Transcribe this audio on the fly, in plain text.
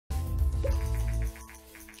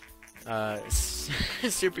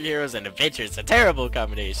Superheroes and adventures, a terrible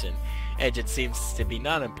combination. Edge, it seems to be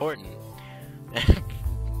not important.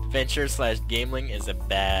 Adventure slash gambling is a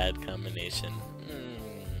bad combination.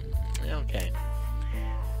 Okay.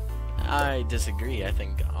 I disagree. I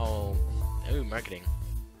think all... Ooh, marketing.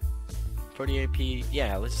 40 AP.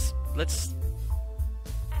 Yeah, let's...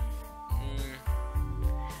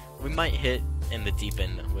 We might hit in the deep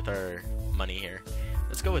end with our money here.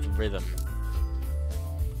 Let's go with rhythm.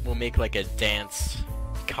 We'll make like a dance,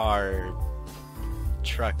 car,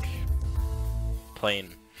 truck,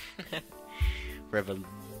 plane.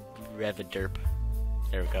 Rev-a-derp.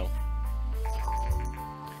 There we go.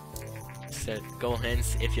 Set goal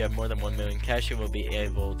hence, if you have more than 1 million cash, you will be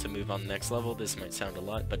able to move on the next level. This might sound a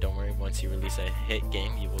lot, but don't worry, once you release a hit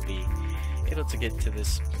game, you will be able to get to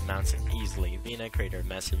this mountain easily. VNet creator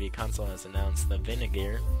Master V Console has announced the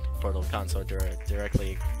Vinegear portal console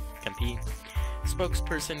directly compete.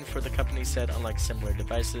 Spokesperson for the company said, unlike similar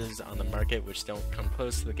devices on the market which don't come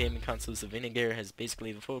close to the gaming consoles, the Vinegear has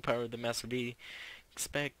basically the full power of the Master V.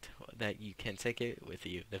 Expect that you can take it with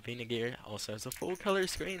you. The Vinegear also has a full color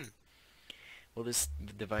screen. Will this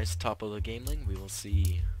device topple the gaming? We will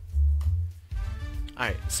see.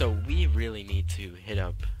 Alright, so we really need to hit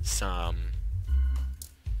up some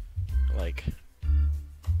like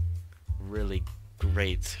really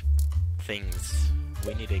great things.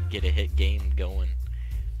 We need to get a hit game going.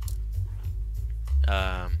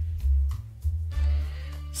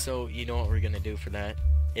 So you know what we're gonna do for that?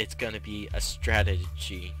 It's gonna be a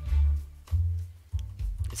strategy.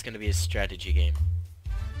 It's gonna be a strategy game.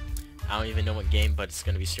 I don't even know what game, but it's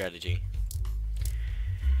gonna be strategy.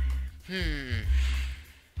 It's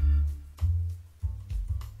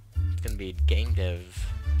gonna be game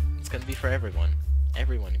dev. It's gonna be for everyone.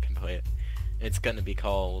 Everyone can play it. It's gonna be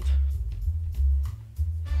called...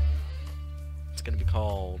 It's gonna be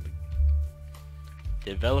called...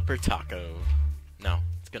 Developer Taco. No,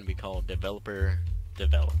 it's gonna be called Developer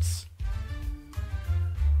Develops.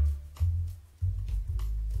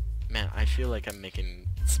 Man, I feel like I'm making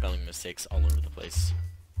spelling mistakes all over the place.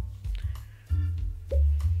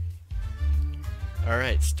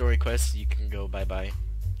 Alright, story quest, you can go bye-bye.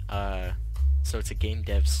 So it's a game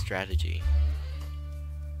dev strategy.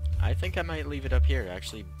 I think I might leave it up here,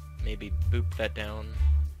 actually. Maybe boop that down.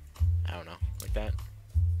 I don't know, like that.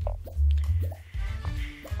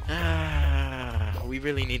 We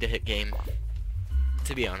really need to hit game.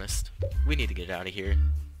 To be honest, we need to get out of here.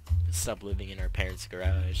 Stop living in our parents'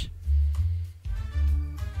 garage.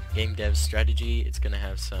 Game dev strategy, it's gonna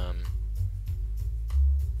have some...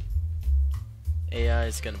 AI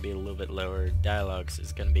is gonna be a little bit lower. Dialogues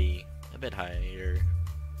is gonna be a bit higher.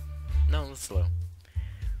 No, let's low.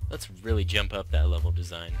 Let's really jump up that level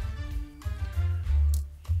design.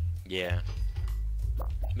 Yeah.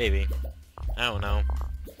 Maybe. I don't know.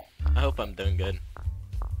 I hope I'm doing good.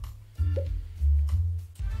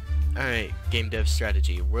 Alright, game dev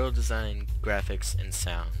strategy. World design, graphics, and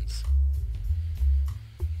sounds.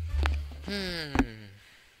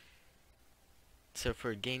 So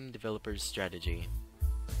for game developers strategy,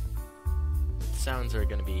 sounds are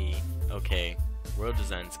gonna be okay. World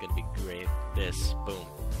design's gonna be great. This, boom,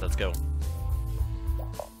 let's go.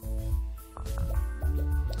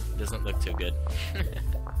 Doesn't look too good.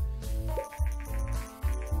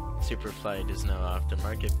 Superflight is now off the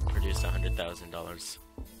market. Produced $100,000.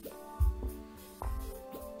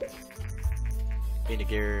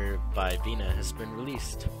 Vinegear by Vina has been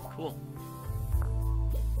released. Cool.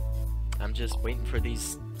 I'm just waiting for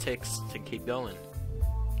these ticks to keep going.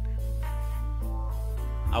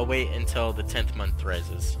 I'll wait until the 10th month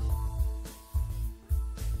rises.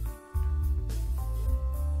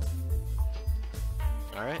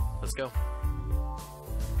 Alright, let's go.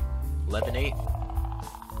 11-8.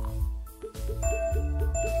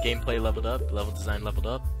 Gameplay leveled up, level design leveled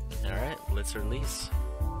up. Alright, let's release.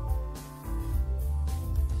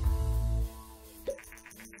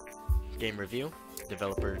 Game review.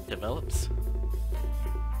 Developer develops.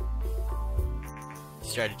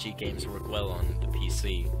 Strategy games work well on the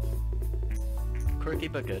PC. Quirky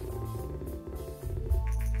but good.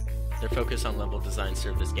 Their focus on level design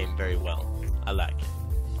served this game very well. I like it.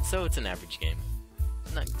 So it's an average game.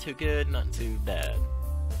 Not too good, not too bad.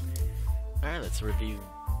 Alright, let's review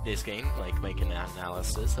this game, like make an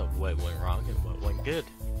analysis of what went wrong and what went good.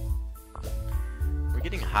 We're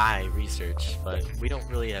getting high research, but we don't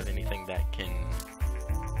really have anything that can,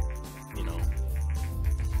 you know,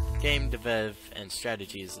 game dev and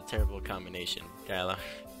strategy is a terrible combination. Dialogue.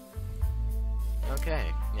 Okay,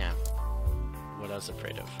 yeah. What I was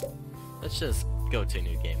afraid of. Let's just go to a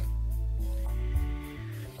new game.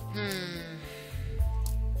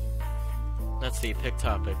 let's see, pick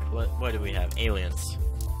topic. What do we have? Aliens.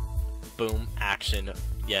 Boom, action,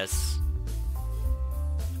 yes.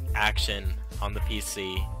 Action on the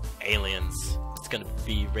PC, aliens. It's gonna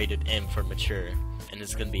be rated M for mature, and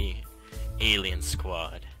it's gonna be Alien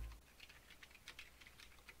Squad.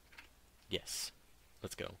 Yes,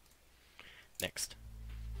 let's go. Next,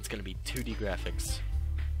 it's gonna be 2D graphics.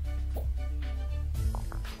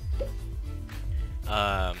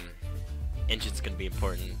 Engine's gonna be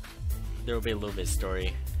important. There will be a little bit of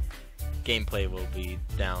story. Gameplay will be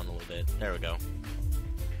down a little bit. There we go.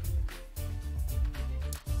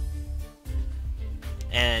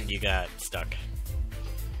 And you got stuck.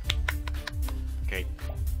 Great.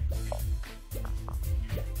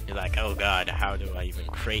 You're like, oh god, how do I even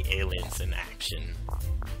create aliens in action?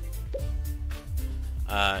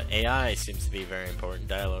 AI seems to be very important.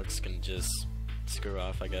 Dialogues can just screw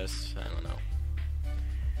off, I guess. I don't know.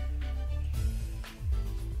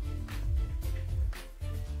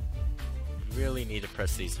 Really need to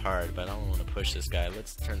press these hard, but I don't want to push this guy.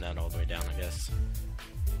 Let's turn that all the way down, I guess.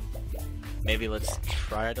 Maybe let's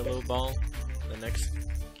try the little ball. The next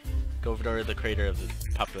Govardor, the creator of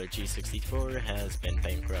the popular G64, has been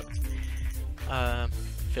bankrupt.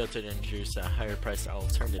 Failed to introduce a higher priced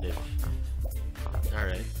alternative.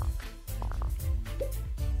 Alright.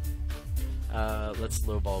 Let's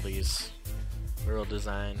lowball these. World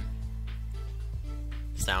design.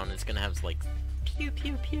 Sound is gonna have like pew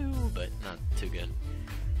pew pew, but not too good.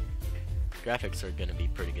 Graphics are gonna be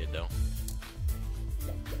pretty good though.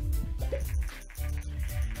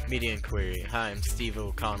 Media inquiry. Hi, I'm Steve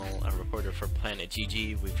O'Connell, a reporter for Planet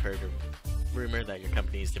GG. We've heard a rumor that your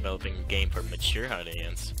company is developing a game for mature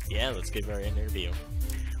audience. Yeah, let's give our interview.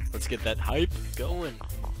 Let's get that hype going.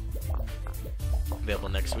 Available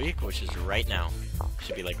next week, which is right now.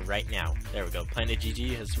 Should be like right now. There we go. Planet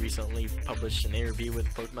GG has recently published an interview with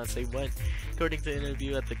Pokemon Say What. According to the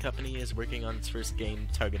interview, the company is working on its first game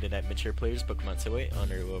targeted at mature players. Pokemon Say What,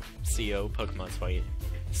 owner of CEO Pokemon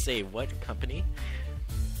Say What company.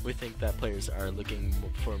 We think that players are looking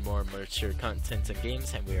for more mature content and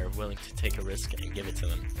games, and we are willing to take a risk and give it to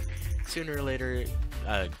them. Sooner or later,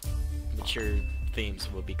 mature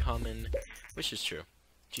themes will be common, which is true.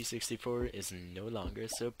 G64 is no longer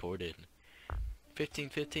supported.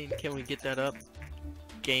 1515, can we get that up?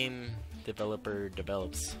 Game developer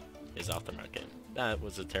develops is off the market. That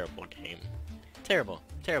was a terrible game. Terrible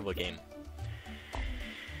game.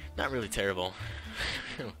 Not really terrible.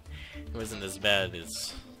 It wasn't as bad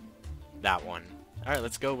as that one. Alright,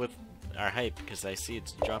 let's go with our hype, because I see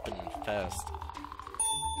it's dropping fast.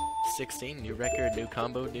 16, new record, new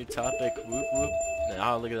combo, new topic, whoop whoop.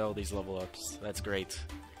 Oh, look at all these level ups. That's great.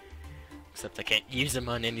 Except I can't use them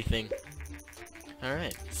on anything.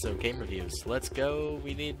 Alright, so game reviews. Let's go.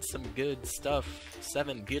 We need some good stuff.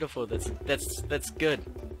 7, beautiful. That's good.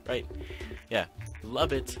 Right. Yeah.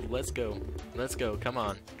 Love it. Let's go. Let's go. Come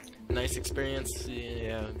on. Nice experience.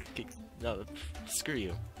 Yeah. No, screw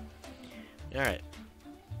you. Alright.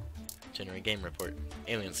 Generate game report.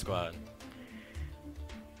 Alien Squad.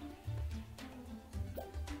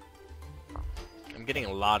 I'm getting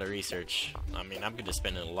a lot of research. I mean, I'm gonna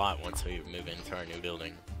spend a lot once we move into our new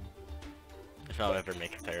building. If I'll ever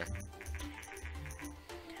make it there.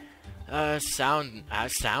 Sound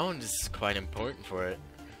is quite important for it.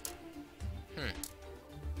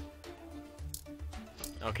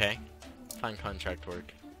 Okay. Find contract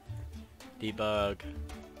work. Debug.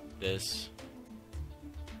 This.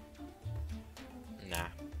 Nah.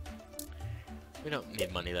 We don't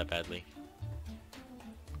need money that badly.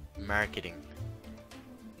 Marketing.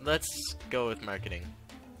 Let's go with marketing.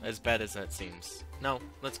 As bad as that seems. No,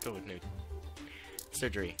 let's go with new.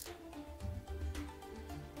 Surgery.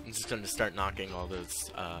 I'm just gonna start knocking all those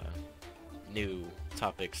new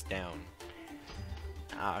topics down.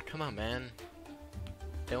 Come on, man.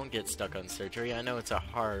 Don't get stuck on surgery. I know it's a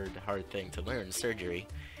hard thing to learn, surgery.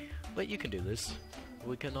 But you can do this.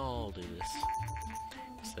 We can all do this.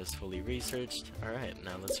 Successfully researched. Alright,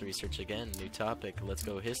 now let's research again. New topic. Let's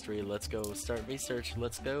go history. Let's go start research.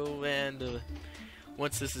 Let's go, and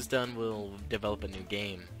once this is done, we'll develop a new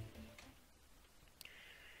game.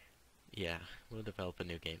 Yeah, we'll develop a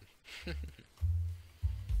new game.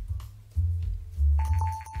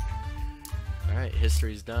 Alright,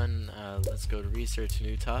 history's done. Let's go to research,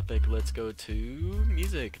 new topic. Let's go to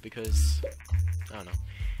music, because, I don't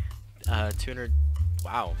know. 200,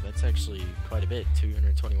 wow, that's actually quite a bit.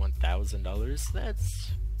 $221,000.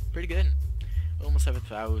 That's pretty good. We almost have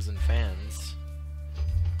 1,000 fans.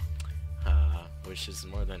 Which is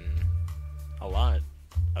more than a lot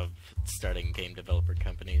of starting game developer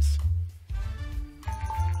companies.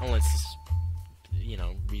 Unless, you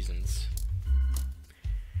know, reasons.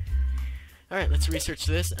 Alright, let's research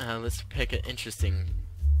this. Let's pick an interesting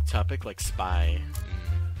topic like spy.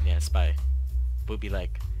 Yeah, spy. Would be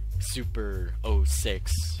like Super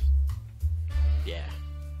 06. Yeah,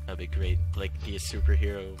 that'd be great. Like, be a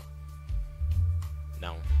superhero.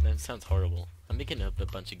 No, that sounds horrible. I'm making up a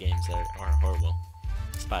bunch of games that are horrible.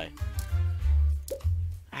 Spy.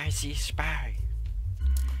 I see spy.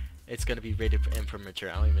 It's gonna be rated for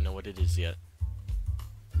mature. I don't even know what it is yet.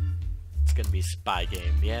 It's gonna be spy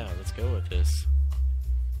game. Yeah, let's go with this.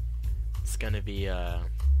 It's gonna be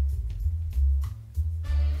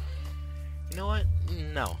you know what?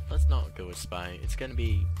 No, let's not go with spy. It's gonna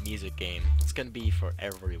be music game. It's gonna be for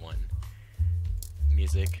everyone.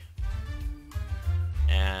 Music.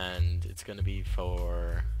 And it's gonna be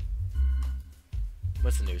for...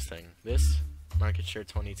 what's the newest thing? This? Market share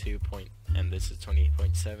 22 point... and this is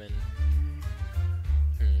 28.7.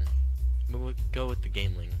 We'll go with the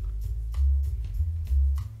Gameling.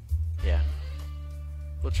 Yeah.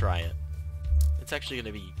 We'll try it. It's actually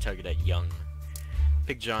gonna be targeted at young.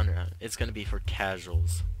 Pick genre. It's gonna be for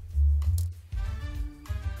casuals.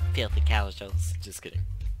 Filthy casuals. Just kidding.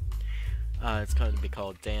 It's gonna be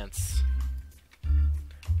called Dance.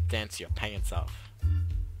 Dance your pants off.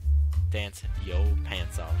 Dance yo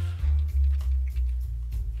pants off.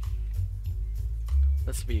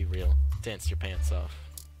 Let's be real. Dance your pants off.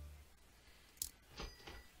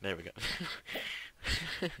 There we go.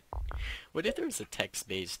 What if there was a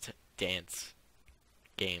text-based dance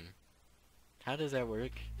game? How does that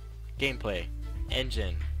work? Gameplay.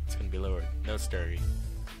 Engine. It's gonna be lowered. No story.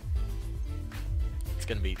 It's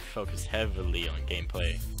gonna be focused heavily on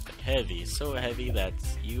gameplay. Like heavy. So heavy that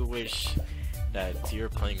you wish that you're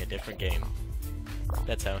playing a different game.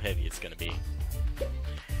 That's how heavy it's gonna be.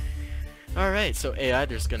 Alright, so AI,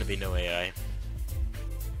 there's gonna be no AI.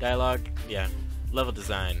 Dialogue, yeah. Level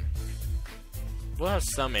design. We'll have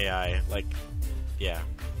some AI, like, yeah.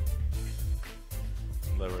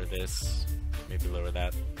 Lower this. Maybe lower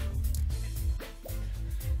that.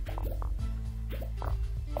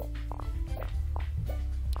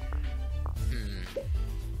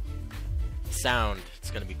 Sound,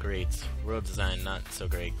 it's gonna be great. World design, not so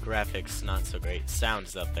great. Graphics, not so great.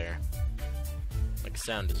 Sound's up there. Like,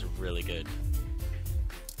 sound is really good.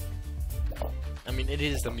 I mean, it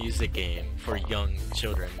is a music game for young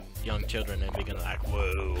children. Young children are gonna like,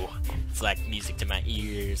 whoa, it's like music to my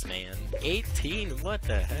ears, man. 18, what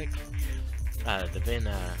the heck? Then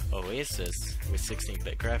Oasis with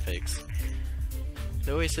 16-bit graphics.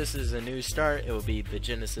 The Oasis is a new start. It will be the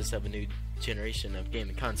genesis of a new generation of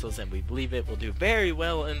gaming consoles, and we believe it will do very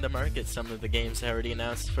well in the market. Some of the games already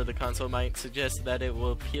announced for the console might suggest that it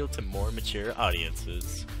will appeal to more mature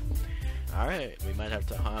audiences. Alright, we might have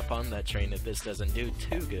to hop on that train if this doesn't do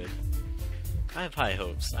too good. I have high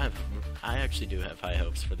hopes. I actually do have high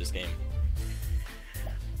hopes for this game.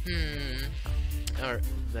 Or,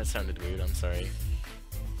 that sounded weird, I'm sorry.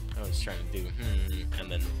 I was trying to do and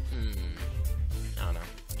then I don't know.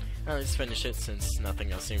 Alright, let's finish it since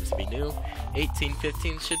nothing else seems to be new.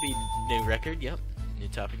 1815 should be new record, yep. New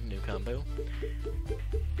topic, new combo.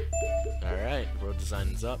 Alright, world design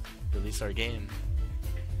is up. Release our game.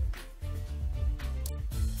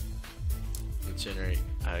 Let's generate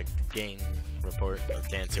a game report or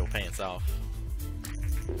dance your pants off.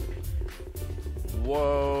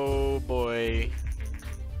 Whoa, boy.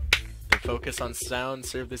 The focus on sound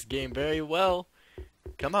served this game very well.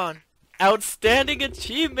 Come on. Outstanding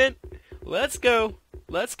achievement! Let's go!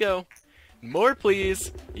 Let's go! More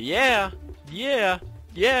please! Yeah! Yeah!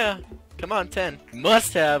 Yeah! Come on, 10.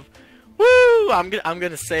 Must have! Woo! I'm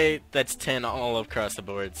gonna say that's 10 all across the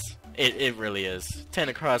boards. It really is. 10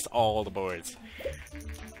 across all the boards.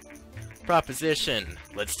 Proposition.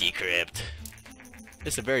 Let's decrypt.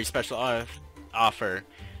 It's a very special offer.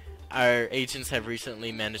 Our agents have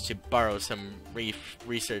recently managed to borrow some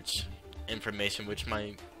research information which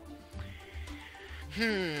might...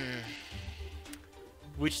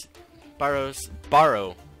 Which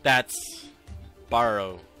borrow. That's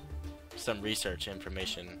borrow some research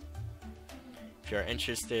information. If you're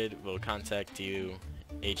interested, we'll contact you,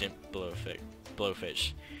 Agent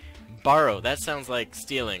Blowfish. Borrow. That sounds like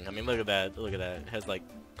stealing. I mean, look at that. Look at that. It has like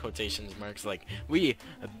quotations marks like, we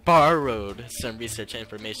borrowed some research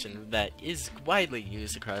information that is widely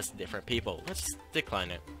used across different people. Let's decline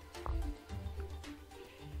it.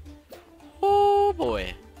 Oh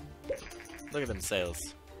boy. Look at them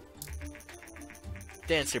sales.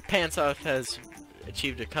 Dance Your Pants Off has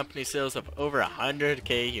achieved a company sales of over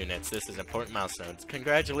 100k units. This is important milestones.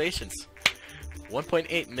 Congratulations.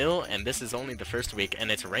 1.8 mil, and this is only the first week,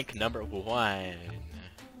 and it's rank number 1.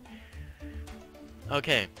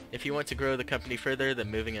 Okay, if you want to grow the company further,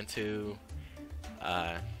 then moving into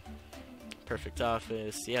Perfect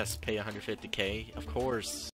office. Yes, pay 150k. Of course.